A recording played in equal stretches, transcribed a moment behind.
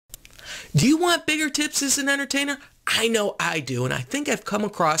Do you want bigger tips as an entertainer? I know I do, and I think I've come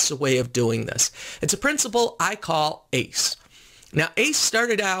across a way of doing this. It's a principle I call ACE. Now, ACE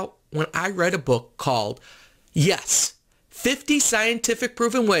started out when I read a book called, Yes, 50 Scientific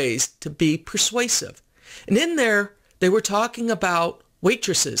Proven Ways to Be Persuasive. And in there, they were talking about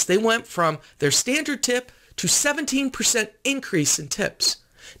waitresses. They went from their standard tip to 17% increase in tips.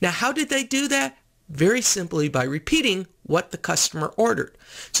 Now, how did they do that? Very simply by repeating what the customer ordered.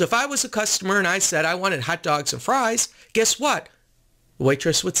 So if I was a customer and I said I wanted hot dogs and fries, guess what? The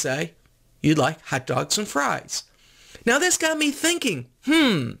waitress would say, you'd like hot dogs and fries. Now this got me thinking,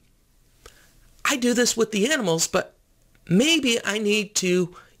 I do this with the animals, but maybe I need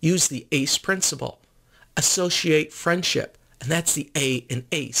to use the ACE principle. Associate friendship. And that's the A in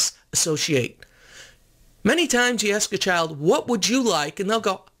ACE, associate. Many times you ask a child, what would you like? And they'll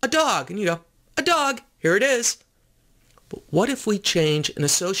go, a dog. And you go, a dog, here it is. But what if we change and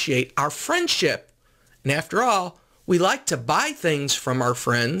associate our friendship? And after all, we like to buy things from our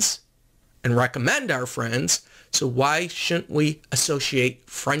friends and recommend our friends. So why shouldn't we associate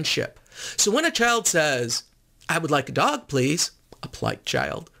friendship? So when a child says, I would like a dog, please, a polite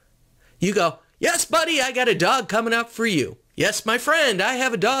child, you go, yes, buddy, I got a dog coming up for you. Yes, my friend, I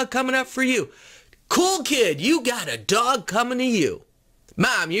have a dog coming up for you. Cool kid, you got a dog coming to you.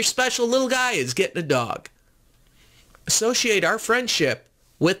 Mom, your special little guy is getting a dog. Associate our friendship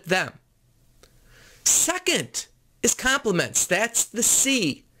with them. Second is compliments. That's the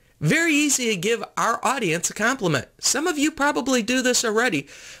C. Very easy to give our audience a compliment. Some of you probably do this already,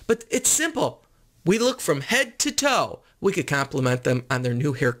 but it's simple. We look from head to toe. We could compliment them on their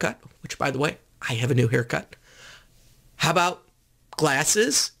new haircut, which, by the way, I have a new haircut. How about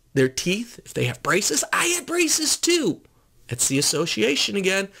glasses, their teeth? If they have braces, I had braces too. That's the association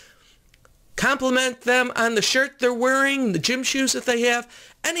again. Compliment them on the shirt they're wearing, the gym shoes that they have,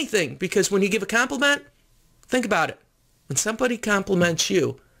 anything. Because when you give a compliment, think about it. When somebody compliments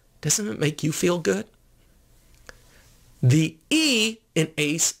you, doesn't it make you feel good? The E in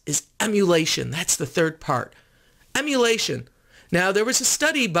ACE is emulation. That's the third part. Emulation. Now, there was a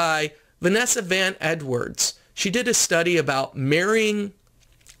study by Vanessa Van Edwards. She did a study about mirroring,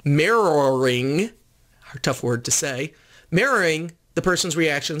 a tough word to say, mirroring the person's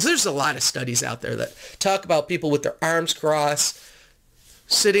reactions. There's a lot of studies out there that talk about people with their arms crossed,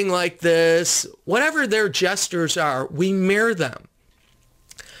 sitting like this, whatever their gestures are, we mirror them.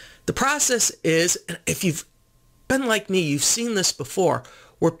 The process is, and if you've been like me, you've seen this before,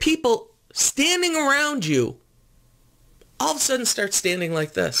 where people standing around you all of a sudden start standing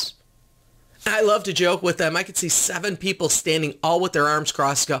like this. I love to joke with them. I could see 7 people standing all with their arms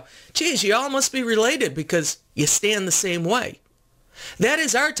crossed, go, geez, you all must be related because you stand the same way. That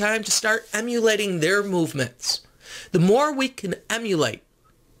is our time to start emulating their movements. The more we can emulate,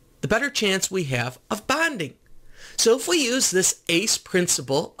 the better chance we have of bonding. So if we use this ACE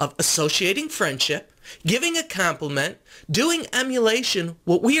principle of associating friendship, giving a compliment, doing emulation,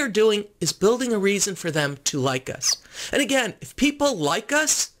 what we are doing is building a reason for them to like us. And again, if people like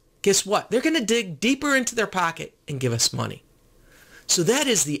us, guess what? They're going to dig deeper into their pocket and give us money. So that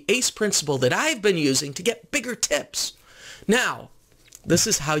is the ACE principle that I've been using to get bigger tips. Now, this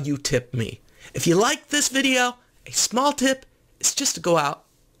is how you tip me. If you like this video, a small tip is just to go out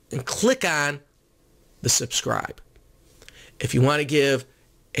and click on the subscribe. If you want to give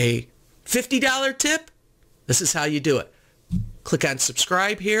a $50 tip, this is how you do it. Click on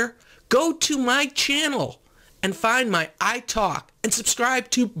subscribe here. Go to my channel and find my iTalk and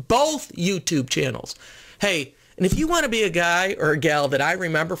subscribe to both YouTube channels. Hey, and if you want to be a guy or a gal that I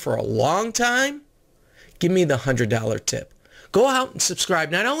remember for a long time, give me the $100 tip. Go out and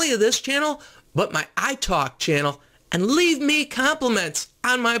subscribe not only to this channel, but my iTalk channel, and leave me compliments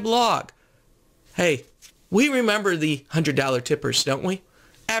on my blog. Hey, we remember the $100 tippers, don't we?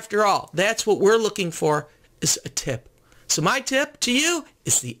 After all, that's what we're looking for, is a tip. So my tip to you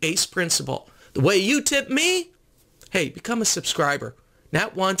is the ACE principle. The way you tip me, hey, become a subscriber.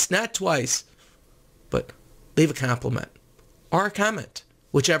 Not once, not twice, but leave a compliment or a comment,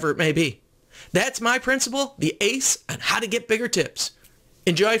 whichever it may be. That's my principle, the ACE, on how to get bigger tips.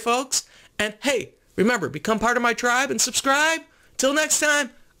 Enjoy, folks. And hey, remember, become part of my tribe and subscribe. Till next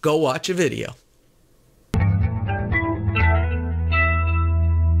time, go watch a video.